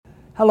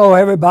Hello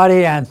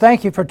everybody, and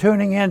thank you for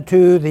tuning in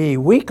to the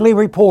weekly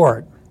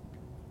report.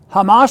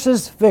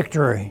 Hamas's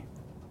victory.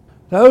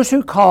 Those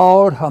who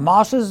called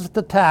Hamas's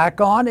attack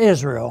on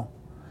Israel's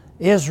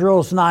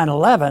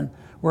 9/11,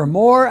 were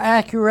more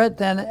accurate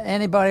than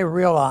anybody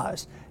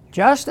realized.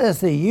 Just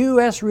as the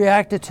U.S.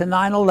 reacted to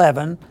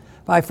 9/11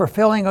 by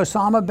fulfilling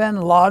Osama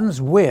bin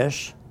Laden's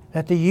wish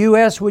that the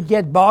U.S. would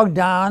get bogged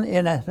down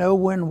in a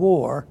no-win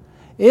war,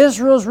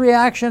 Israel's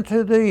reaction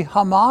to the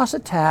Hamas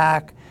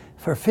attack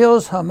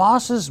fulfills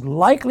Hamas's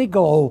likely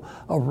goal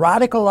of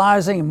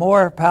radicalizing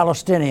more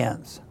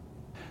Palestinians.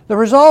 The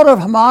result of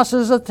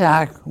Hamas's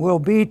attack will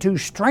be to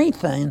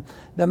strengthen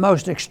the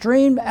most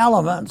extreme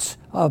elements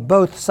of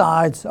both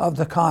sides of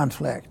the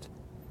conflict.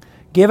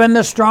 Given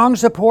the strong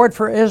support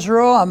for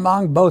Israel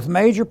among both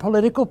major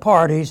political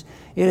parties,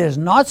 it is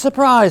not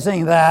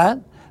surprising that,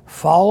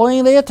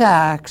 following the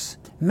attacks,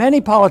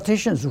 many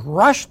politicians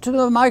rushed to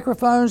the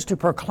microphones to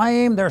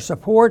proclaim their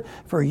support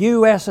for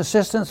U.S.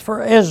 assistance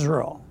for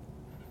Israel.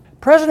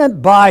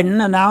 President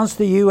Biden announced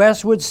the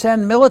U.S. would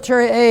send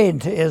military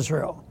aid to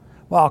Israel,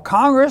 while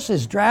Congress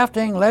is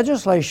drafting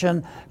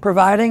legislation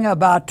providing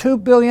about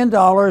 $2 billion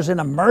in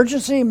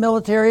emergency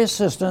military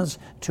assistance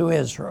to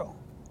Israel.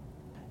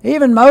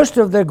 Even most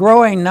of the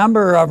growing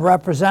number of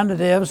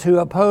representatives who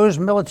oppose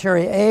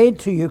military aid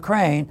to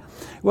Ukraine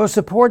will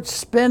support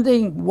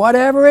spending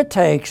whatever it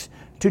takes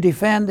to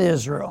defend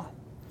Israel.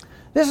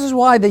 This is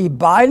why the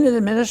Biden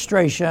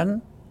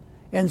administration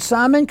and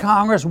some in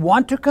Congress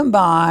want to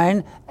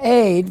combine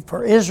aid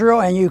for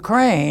Israel and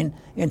Ukraine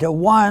into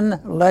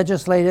one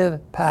legislative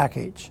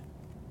package.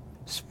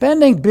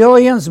 Spending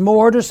billions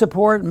more to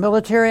support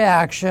military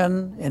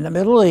action in the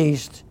Middle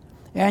East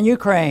and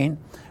Ukraine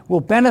will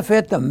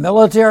benefit the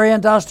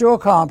military-industrial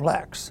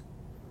complex.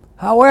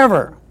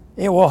 However,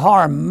 it will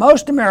harm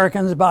most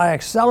Americans by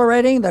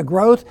accelerating the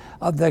growth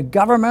of the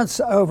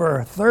government's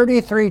over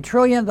 $33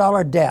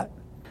 trillion debt.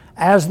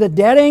 As the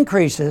debt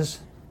increases,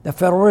 the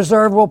Federal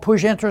Reserve will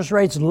push interest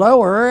rates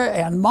lower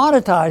and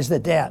monetize the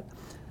debt.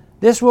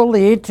 This will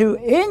lead to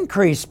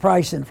increased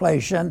price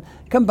inflation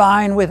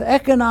combined with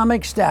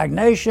economic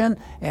stagnation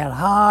and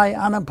high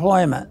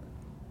unemployment.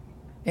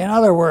 In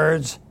other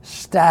words,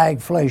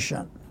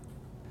 stagflation.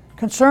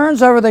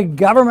 Concerns over the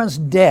government's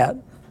debt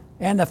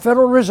and the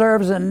Federal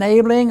Reserve's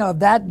enabling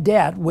of that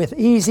debt with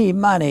easy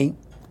money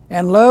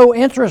and low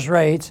interest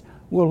rates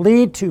will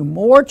lead to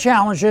more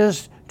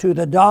challenges to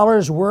the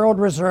dollar's world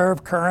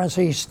reserve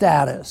currency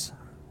status.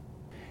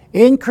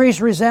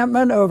 Increased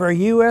resentment over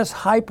U.S.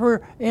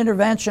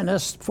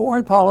 hyper-interventionist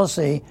foreign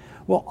policy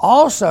will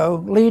also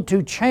lead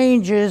to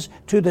changes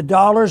to the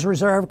dollar's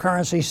reserve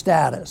currency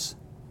status.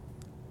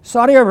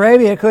 Saudi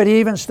Arabia could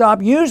even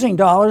stop using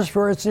dollars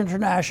for its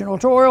international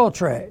oil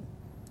trade.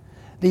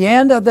 The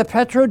end of the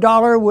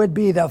petrodollar would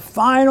be the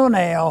final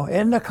nail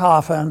in the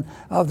coffin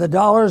of the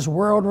dollar's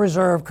world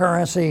reserve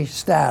currency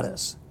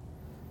status.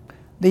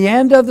 The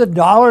end of the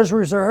dollar's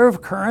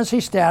reserve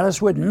currency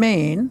status would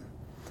mean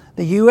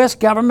the U.S.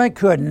 government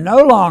could no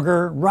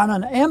longer run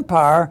an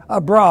empire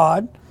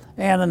abroad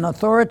and an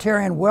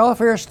authoritarian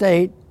welfare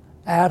state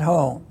at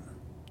home.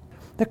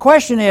 The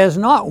question is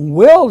not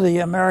will the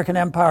American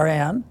empire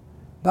end,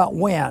 but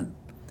when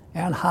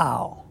and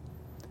how.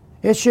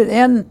 It should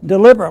end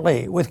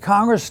deliberately, with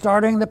Congress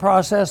starting the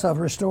process of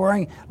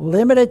restoring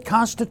limited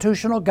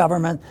constitutional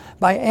government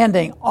by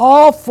ending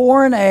all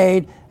foreign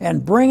aid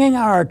and bringing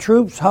our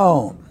troops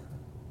home.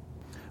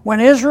 When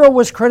Israel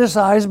was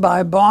criticized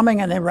by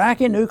bombing an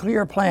Iraqi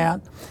nuclear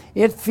plant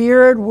it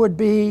feared would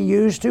be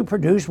used to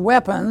produce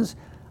weapons,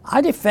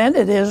 I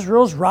defended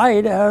Israel's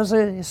right as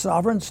a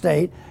sovereign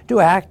state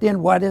to act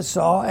in what it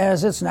saw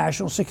as its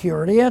national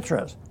security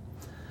interest.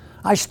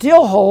 I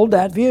still hold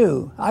that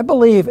view. I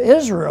believe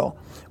Israel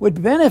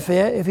would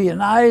benefit if the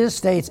United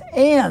States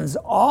ends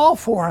all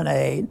foreign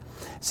aid,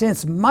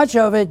 since much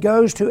of it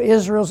goes to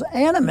Israel's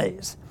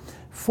enemies.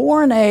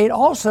 Foreign aid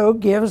also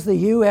gives the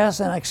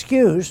U.S. an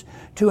excuse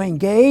to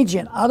engage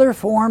in other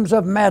forms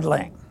of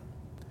meddling.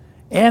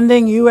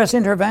 Ending U.S.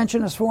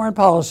 interventionist foreign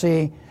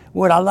policy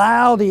would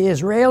allow the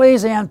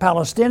Israelis and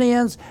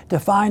Palestinians to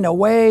find a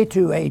way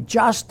to a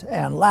just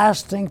and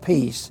lasting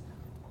peace.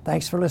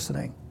 Thanks for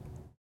listening.